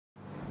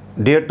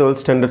Dear 12th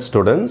standard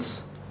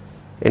students,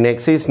 in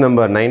exercise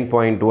number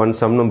 9.1,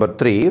 sum number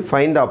 3,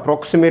 find the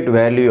approximate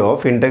value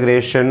of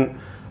integration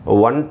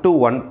 1 to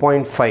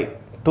 1.5,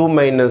 2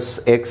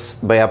 minus x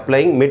by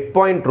applying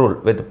midpoint rule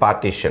with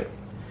partition.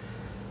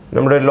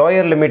 Number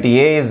lower limit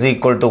a is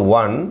equal to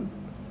 1,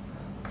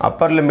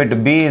 upper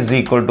limit b is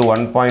equal to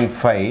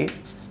 1.5,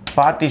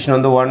 partition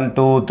on the 1,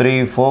 2,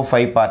 3, 4,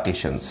 5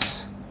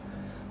 partitions.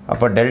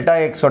 Upper delta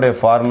x oda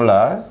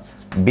formula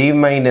b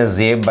minus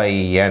a by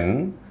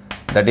n,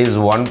 that is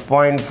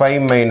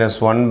 1.5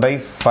 minus 1 by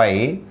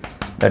 5,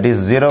 that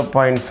is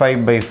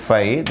 0.5 by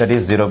 5, that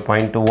is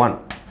 0.1.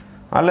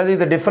 அல்லது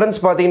இந்த difference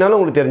பார்த்தீங்கனாலும்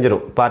உங்களுக்கு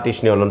தெரிஞ்சிரும்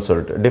partition எவ்வளோன்னு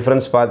சொல்லிட்டு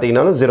difference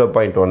பார்த்தீங்கனாலும்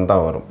 0.1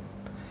 தான் வரும்.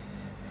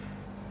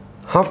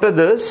 After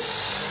this,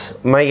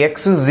 my x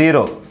is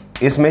 0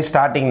 is my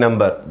starting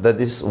number, that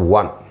is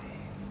 1.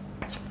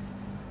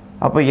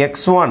 அப்போ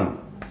x1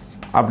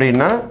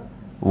 அப்படின்னா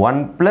 1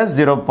 plus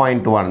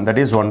 0.1, that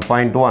is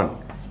 1.1.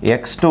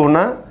 x2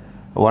 னா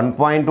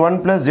 1.1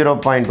 plus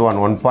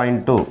 0.1,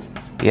 1.2.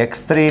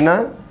 x3 னா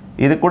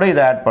இது கூட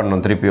இதை ஆட்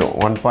பண்ணணும் திருப்பியும்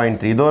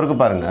 1.3. இது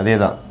வரைக்கும் பாருங்க அதே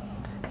தான்.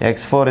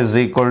 x4 is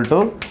equal to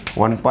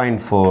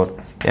 1.4,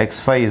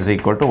 x5 is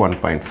equal to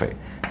 1.5.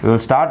 We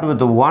will start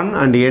with 1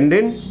 and end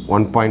in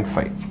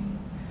 1.5.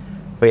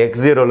 இப்போ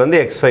x0 லேருந்து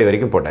x5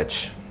 வரைக்கும்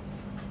போட்டாச்சு.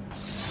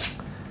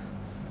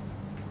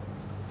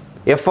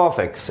 f of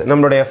x,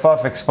 நம்மளோட f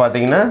of x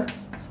பார்த்தீங்கன்னா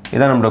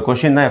இதான் நம்மளோட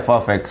கொஷின் தான். f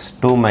of x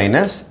 2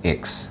 minus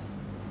x.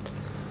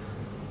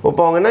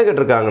 இப்போ அவங்க என்ன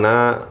கேட்டிருக்காங்கன்னா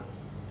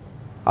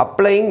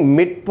applying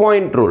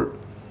midpoint rule.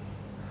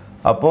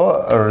 அப்போ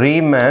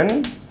ரீமன்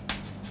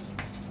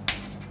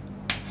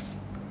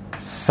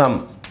sum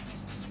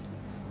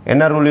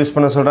என்ன ரூல் யூஸ்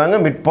பண்ண சொல்றாங்க?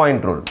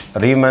 midpoint rule.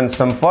 Riemann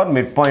sum for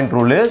midpoint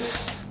rule is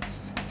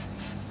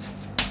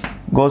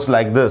goes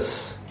like this.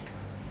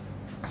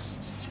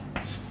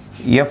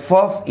 f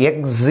of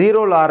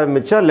x0 ல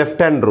ஆரம்பிச்சா left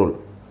hand rule,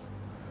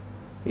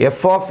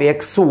 f of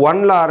x1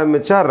 ல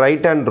ஆரம்பிச்சா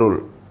right hand rule,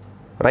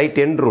 right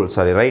end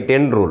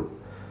rule.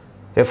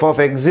 f of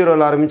x0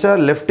 ல ஆரம்பிச்சா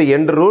left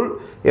end rule,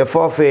 f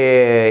of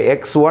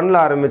x1 ல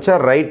ஆரம்பிச்சா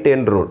right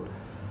end rule.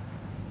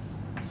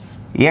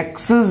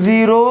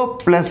 x0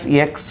 plus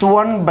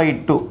x1 by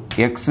 2,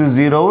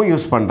 x0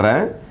 use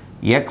பண்ணுறேன்,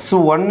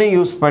 x1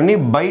 use பண்ணி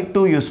by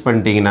 2 use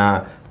பண்ணிட்டீங்கன்னா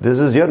this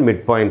is your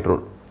midpoint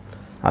rule.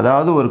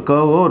 அதாவது ஒரு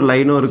கர்வோ ஒரு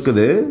லைனோ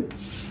இருக்குது,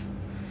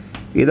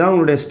 இதான்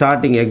உங்களுடைய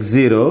ஸ்டார்டிங்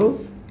x0,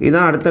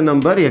 இதான் அடுத்த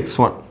நம்பர்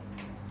x1.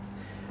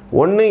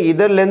 ஒன்று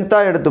இதை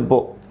லென்த்தாக எடுத்துப்போ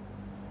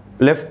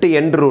லெஃப்ட்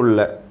எண்ட்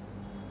ரூலில்,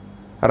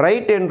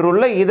 ரைட் எண்ட்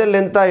ரூலில் இதை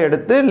லென்த்தாக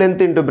எடுத்து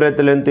லென்த்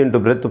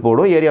இன்ட்டு பிரெத்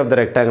போடும், ஏரியா ஆஃப் த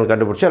ரெக்டாங்கிள்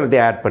கண்டுபிடிச்சி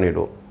எல்லாத்தையும் ஆட்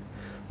பண்ணிவிடுவோம்.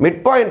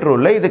 மிட்பாயிண்ட்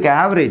ரூலில் இதுக்கு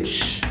ஆவரேஜ்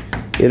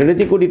இது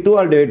ரெண்டுத்தையும் கூட்டி 2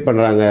 ஆல் டிவைட்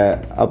பண்ணுறாங்க.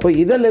 அப்போ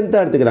இதை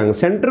லென்த்தாக எடுத்துக்கிறாங்க,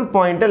 சென்டர்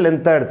பாயிண்ட்டை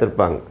லென்த்தாக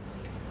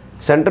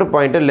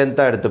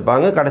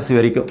எடுத்துருப்பாங்க, கடைசி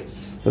வரைக்கும்.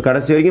 இப்போ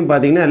கடைசி வரைக்கும்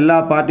பார்த்தீங்கன்னா எல்லா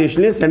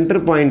பார்ட்டிஷன்லையும்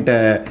சென்டர் பாயிண்ட்டை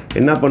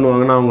என்ன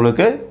பண்ணுவாங்கன்னா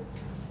அவங்களுக்கு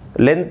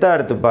லென்த்தாக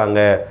எடுத்துப்பாங்க.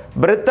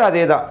 பிரெத்து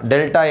அதே தான்,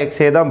 டெல்டா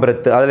எக்ஸே தான்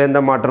பிரெத்து, அதில் எந்த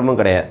மாற்றமும்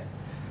கிடையாது.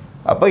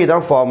 அப்போ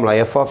இதான் formula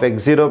f of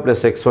x0 plus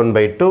x1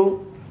 by 2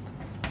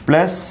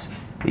 plus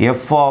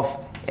f of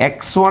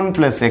x1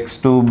 plus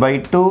x2 by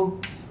 2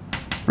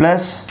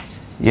 plus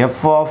f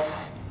of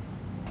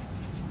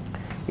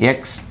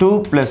x2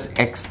 plus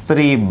x3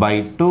 by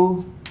 2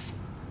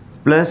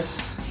 plus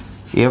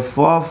f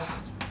of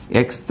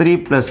x3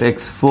 plus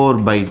x4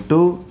 by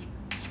 2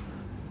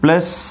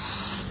 plus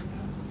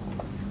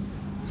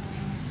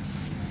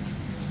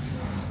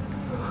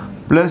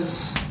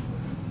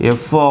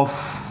f of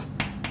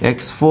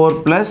x4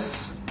 plus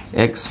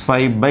x5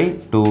 by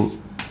 2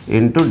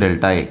 into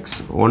delta x.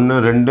 1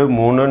 2 3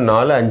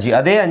 4 5,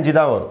 அதே 5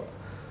 தான் வரும்.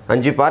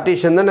 5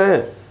 partition தானே,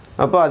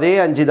 அப்போ அதே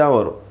 5 தான்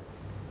வரும்.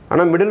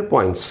 ஆனால் middle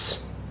points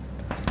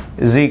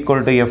is equal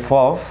to f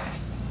of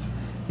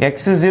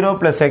x0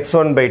 plus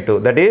x1 by 2,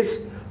 that is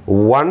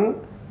 1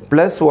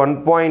 plus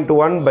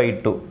 1.1 by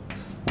 2,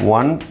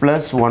 1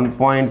 plus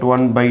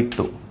 1.1 by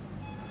 2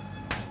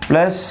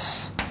 plus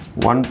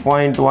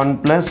 1.1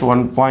 plus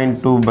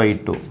 1.2 by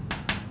 2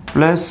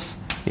 plus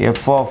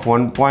f of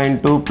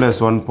 1.2 plus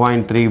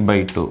 1.3 by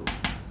 2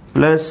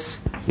 plus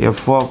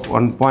f of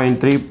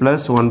 1.3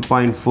 plus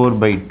 1.4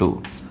 by 2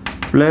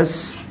 plus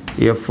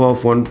f of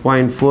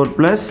 1.4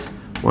 plus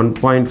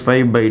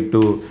 1.5 by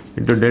 2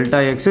 into delta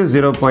x is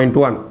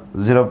 0.1.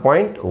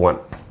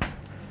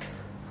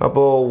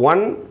 அப்போ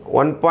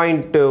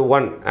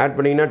 1.1 add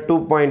பண்ணிங்கன்னா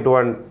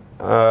 2.1,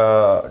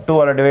 2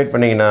 all divide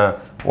பண்ணிங்கன்னா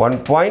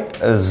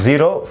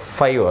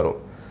 1.05 வரும்.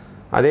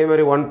 அதே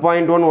மாதிரி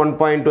 1.1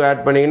 1.2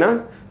 add பண்ணிங்கன்னா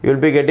you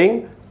will be getting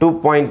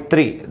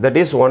 2.3, that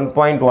is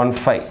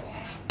 1.15.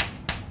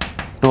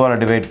 2 all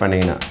divide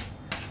பண்ணிங்கன்னா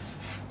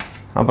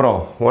அப்புறம்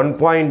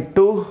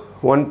 1.2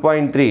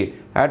 1.3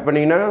 add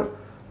பண்ணிங்கன்னா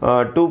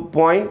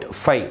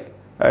 2.5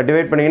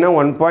 டிவைட் பண்ணிங்கன்னா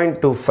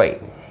 1.25.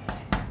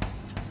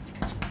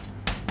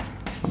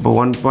 அப்போ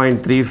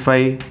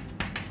 1.35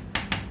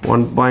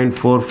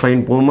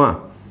 1.45 போமா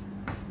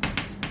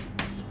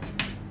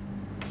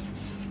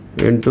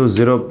into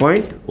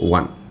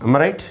 0.1. am I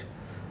right?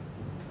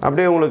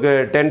 அப்படியே உங்களுக்கு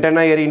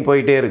 10 ஏறின்னு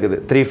போயிட்டே இருக்குது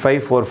 3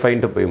 5 4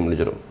 5 போய்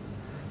முடிஞ்சிடும்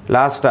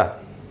லாஸ்ட்டாக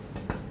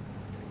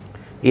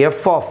f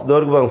of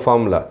தோர்க்கு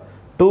formula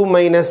 2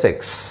 minus x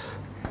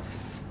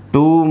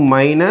 2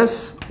 minus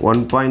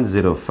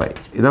 1.05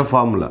 இதுதான்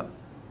ஃபார்முலா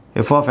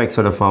f of x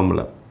ஓட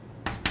formula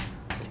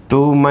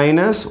 2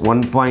 minus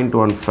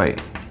 1.15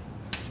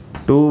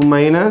 2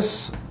 minus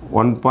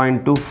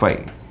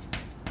 1.25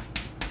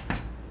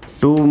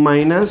 2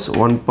 minus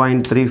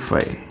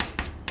 1.35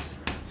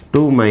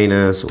 2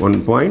 minus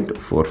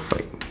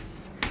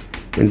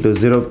 1.45 into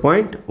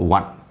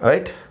 0.1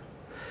 right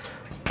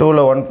 2 ல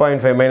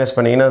 1.5 minus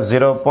பண்ணீங்கன்னா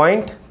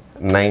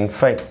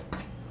 0.95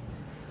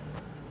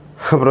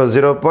 அப்புறம்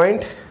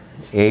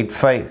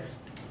 0.85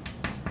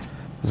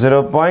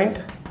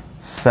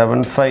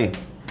 0.75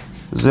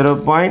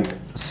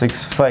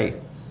 0.65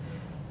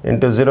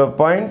 into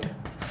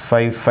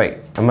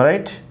 0.55 am I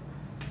right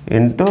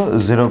into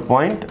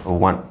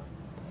 0.1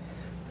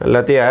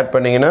 எல்லாத்தையும் ஆட்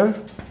பண்ணீங்கன்னா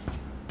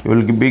you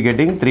will be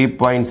getting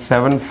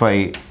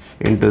 3.75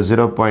 into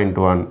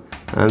 0.1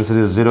 answer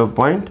is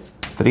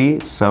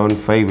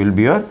 0.375 will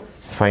be your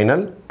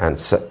final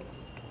answer.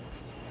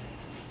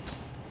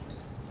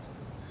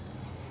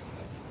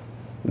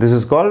 This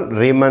is called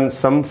Riemann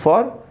sum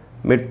for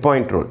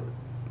midpoint rule.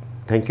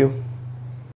 Thank you.